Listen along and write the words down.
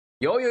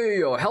Yo,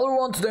 hello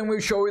everyone, today I'm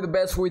going to show you the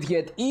best way to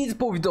get easy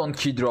profit on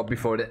keydrop.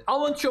 Before that, I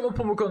want to show my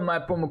promo code. My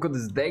promo code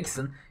is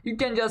Dexon. You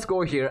can just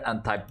go here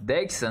and type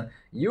Dexon.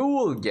 You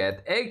will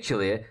get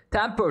actually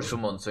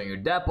 10% bonus on your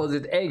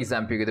deposit.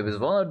 Example, you get with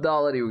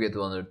 $100, you get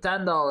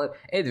 $110.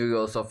 It will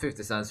also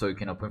 50 cents so you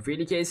can open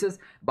 3 cases.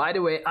 By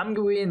the way, I'm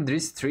giving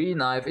this 3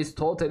 knife is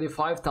totally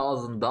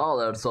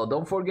 $5,000, so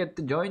don't forget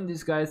to join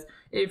this, guys.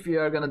 If you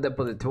are gonna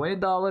deposit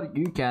 $20,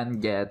 you can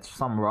get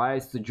some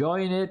rights to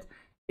join it.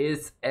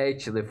 It's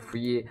actually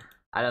free.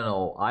 I don't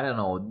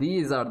know,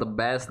 these are the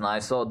best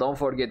knives, so don't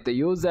forget to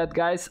use that,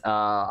 guys.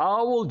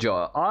 I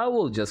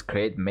will just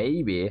create,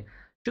 maybe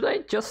should I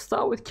just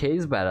start with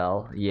case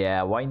battle?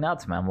 Yeah, why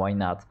not, man, why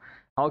not?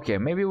 Okay,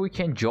 maybe we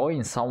can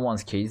join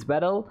someone's case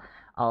battle,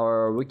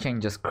 or we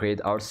can just create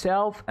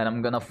ourselves, and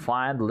I'm gonna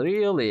find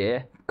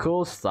really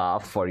cool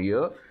stuff for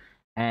you,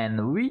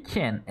 and we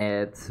can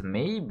add,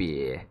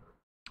 maybe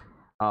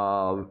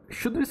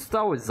should we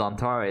start with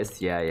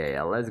Zantares?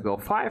 Yeah, let's go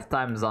 5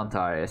 times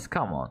Zantares.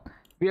 Come on,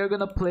 we are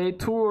gonna play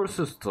 2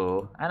 versus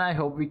 2, and I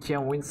hope we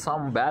can win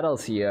some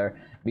battles here,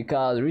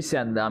 because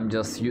recently I'm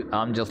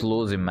just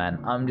losing,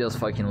 man. I'm just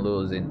fucking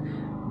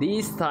losing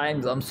these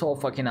times. I'm so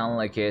fucking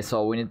unlucky,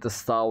 so we need to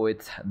start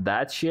with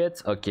that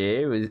shit.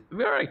 Okay,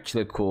 we're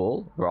actually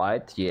cool,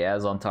 right? Yeah,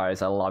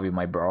 Zantares, I love you,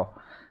 my bro.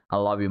 I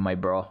love you, my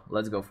bro.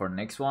 Let's go for the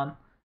next one.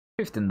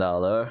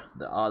 $15.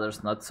 The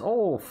other's not.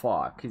 Oh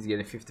fuck, he's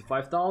getting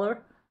 $55.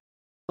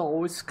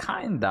 So it's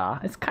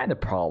kinda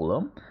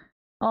problem.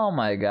 Oh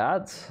my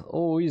god.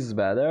 Oh, he's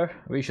better.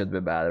 We should be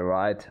better,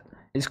 right?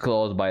 It's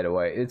closed, by the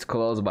way. It's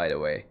closed, by the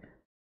way.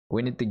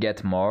 We need to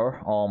get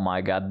more. Oh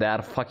my god,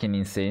 they're fucking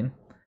insane.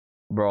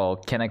 Bro,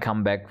 can I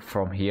come back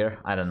from here?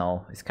 I don't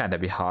know. It's kinda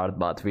be hard,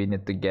 but we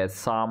need to get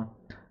some.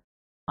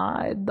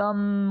 I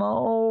don't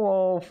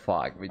know. Oh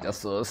fuck, we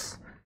just lose.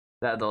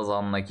 That was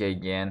unlucky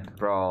again,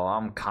 bro.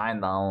 I'm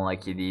kinda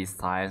unlucky these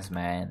times,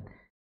 man.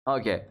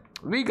 Okay,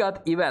 we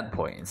got event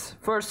points.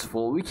 First of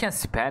all, we can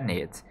spend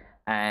it,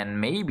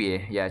 and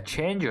maybe, yeah,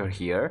 changer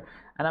here,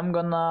 and I'm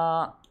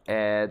gonna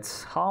add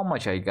how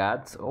much I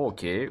got.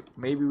 Okay,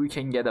 maybe we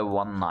can get a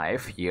 1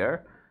 knife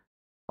here.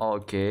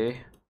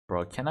 Okay,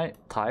 bro, can I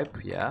type?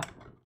 Yeah,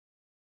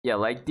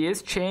 like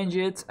this. Change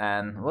it,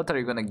 and what are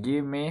you gonna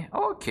give me?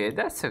 Okay,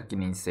 that's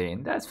fucking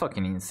insane. That's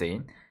fucking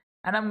insane.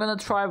 And I'm gonna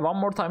try one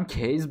more time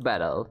case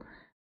battle,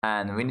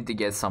 and we need to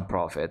get some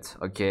profit.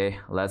 Okay,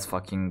 let's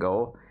fucking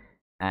go.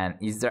 And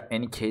is there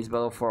any case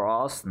battle for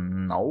us?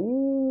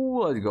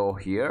 No. Let's go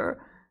here.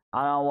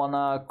 I don't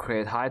wanna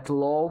create high to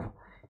low,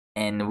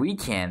 and we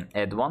can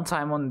add 1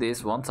 time on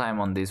this, 1 time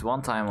on this,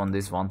 1 time on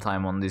this, 1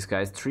 time on this,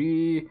 guys.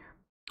 3.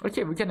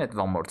 Okay, we can add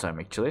 1 more time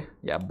actually.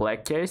 Yeah,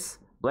 black case.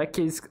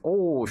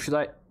 Oh, should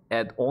I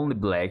add only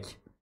black?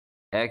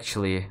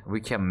 Actually, we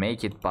can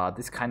make it, but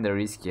it's kind of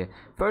risky.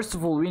 First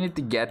of all, we need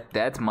to get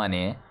that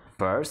money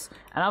first,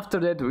 and after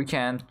that we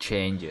can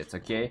change it.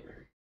 Okay,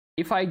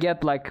 if I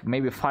get like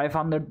maybe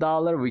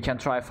 $500, we can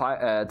try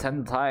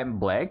 10 time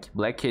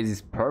black case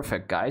is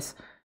perfect, guys.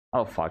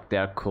 Oh fuck, they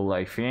are cool.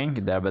 I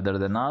think they're better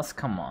than us.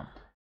 Come on,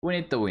 we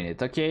need to win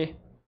it. Okay,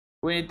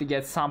 we need to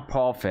get some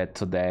profit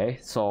today,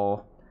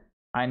 so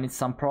I need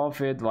some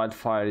profit.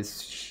 Wildfire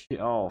is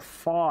oh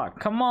fuck,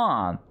 come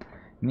on.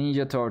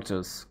 Ninja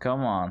Tortoise,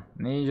 come on,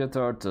 Ninja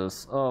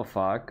Tortoise. Oh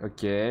fuck,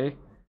 okay.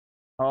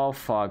 Oh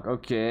fuck,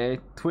 okay.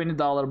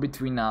 $20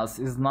 between us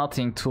is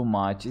nothing too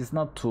much. It's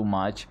not too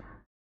much.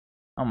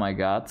 Oh my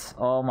god,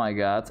 oh my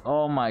god,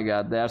 oh my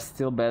god. They are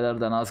still better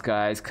than us,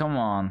 guys. Come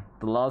on,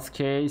 the last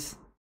case.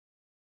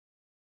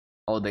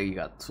 Oh, they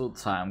got 2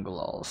 time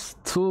glows.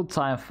 2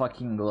 time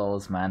fucking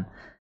glows, man.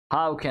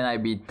 How can I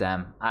beat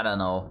them? I don't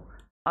know.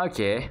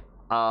 Okay,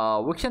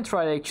 we can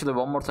try actually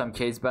 1 more time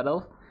case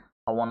battle.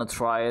 I want to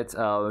try it.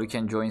 We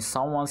can join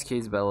someone's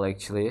case battle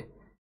actually.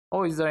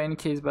 Oh, is there any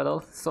case battle?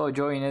 So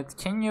join it.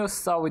 Can you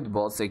start with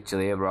bots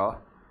actually, bro?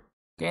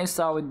 Can you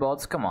start with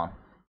bots? Come on,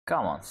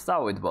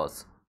 start with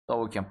bots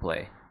so we can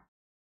play.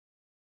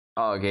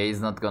 Okay, he's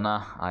not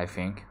gonna, I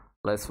think.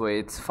 Let's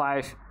wait.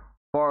 5,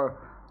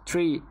 4,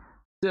 3,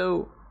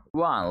 2,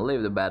 1.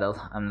 Leave the battle.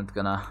 I'm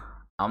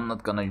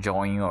not gonna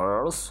join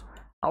yours.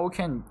 Oh, we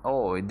can.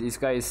 Oh, this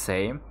guy is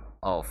same.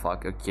 Oh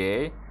fuck.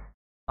 Okay,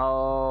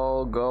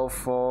 I'll go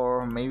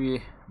for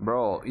maybe,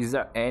 bro, is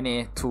there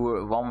any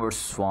 1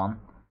 versus 1?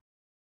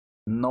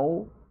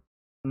 No.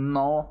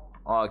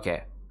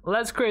 Okay,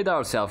 let's create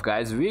ourselves,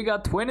 guys. We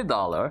got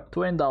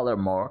 $20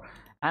 more,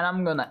 and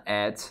I'm gonna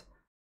add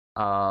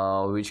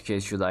which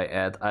case should I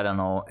add? I don't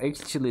know.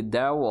 Actually,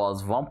 there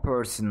was 1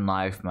 person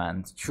knife,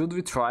 man. Should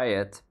we try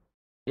it?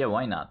 Yeah,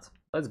 why not?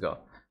 Let's go.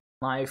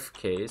 Knife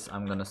case.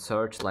 I'm gonna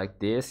search like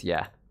this.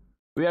 Yeah,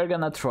 we are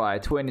gonna try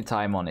 20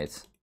 time on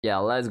it. Yeah,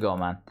 let's go,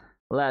 man.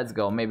 Let's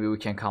go. Maybe we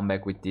can come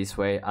back with this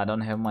way. I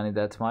don't have money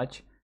that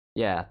much.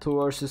 Yeah, 2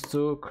 versus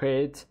 2.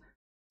 Create.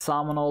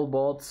 Summon all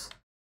bots.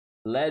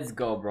 Let's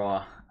go,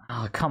 bro.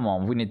 Oh, come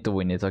on. We need to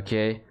win it,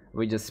 okay?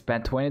 We just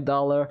spent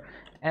 $20.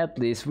 At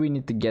least we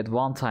need to get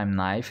 1 time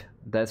knife.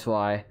 That's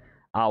why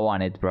I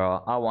want it,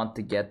 bro. I want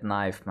to get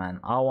knife, man.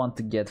 I want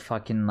to get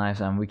fucking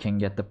knife, and we can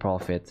get the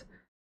profit.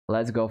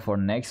 Let's go for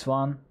next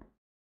one.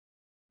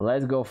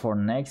 Let's go for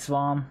next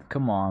one.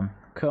 Come on,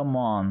 come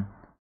on.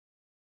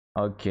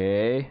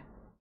 Okay.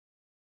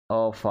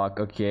 Oh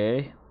fuck.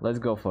 Okay, let's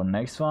go for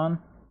next one.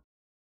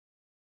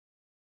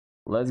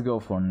 Let's go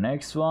for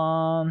next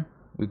one.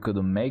 We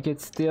couldn't make it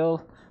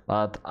still,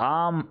 but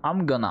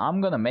I'm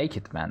gonna make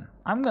it, man.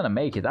 I'm gonna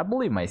make it. I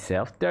believe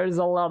myself. There's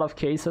a lot of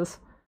cases,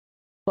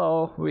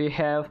 so we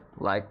have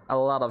like a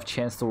lot of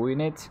chance to win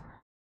it.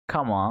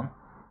 Come on.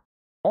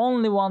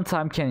 Only one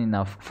time can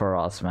enough for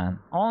us, man.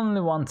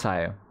 Only one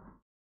time.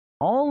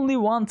 Only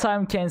one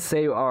time can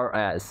save our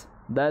ass.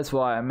 That's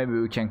why maybe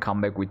we can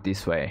come back with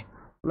this way.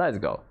 Let's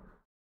go.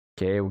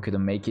 Okay, we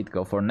couldn't make it.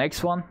 Go for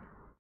next one.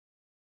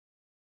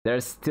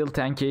 There's still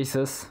 10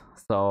 cases,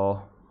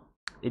 so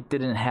it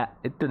didn't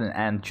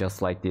end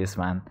just like this,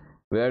 man.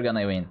 We are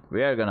gonna win.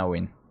 We are gonna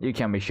win. You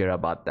can be sure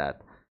about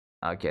that.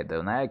 Okay,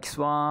 the next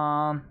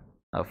one.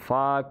 Oh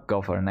fuck.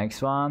 Go for the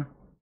next one.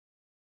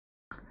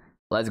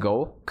 Let's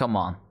go. Come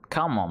on.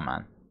 Come on,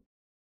 man.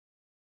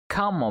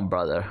 Come on,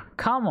 brother.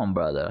 Come on,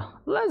 brother.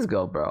 Let's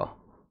go, bro.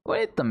 We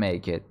need to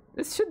make it.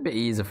 This should be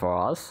easy for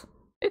us.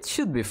 It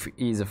should be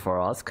easy for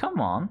us. Come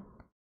on.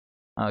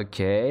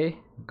 Okay.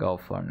 Go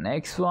for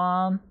next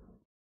one.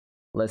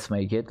 Let's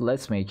make it.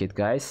 Let's make it,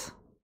 guys.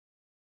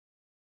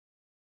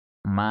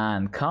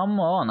 Man, come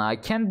on. I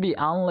can't be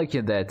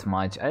unlucky that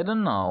much. I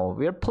don't know.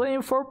 We're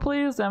playing 4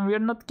 players and we're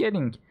not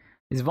getting.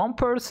 It's 1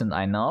 person,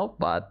 I know,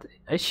 but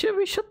we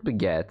should be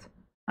get.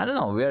 I don't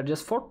know. We are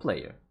just 4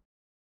 player.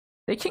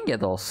 They can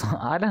get also.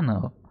 I don't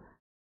know.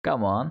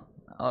 Come on.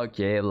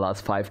 Okay,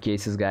 last 5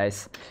 cases,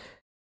 guys.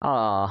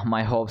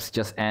 My hopes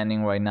just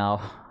ending right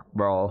now,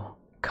 bro.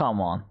 Come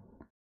on.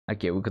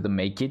 Okay, we couldn't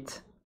make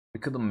it. We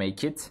couldn't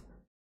make it.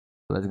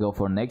 Let's go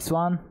for next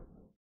one.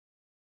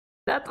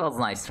 That was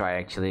nice try,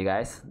 actually,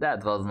 guys.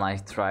 That was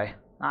nice try.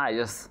 I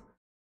just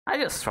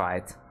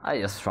tried. I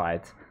just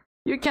tried.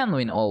 You can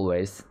win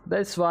always.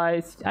 That's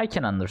why I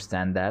can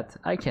understand that.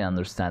 I can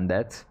understand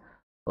that.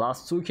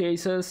 Last 2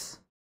 cases.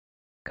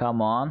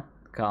 Come on.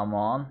 Come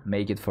on.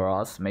 Make it for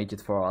us. Make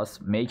it for us.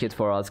 Make it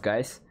for us,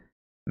 guys.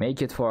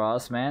 Make it for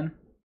us, man.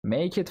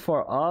 Make it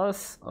for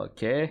us.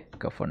 Okay.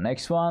 Go for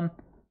next one.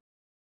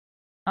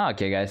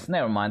 Okay, guys.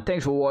 Never mind.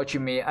 Thanks for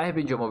watching me. I hope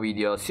you enjoyed my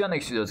video. See you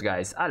next videos,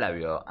 guys. I love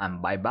you and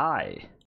bye bye.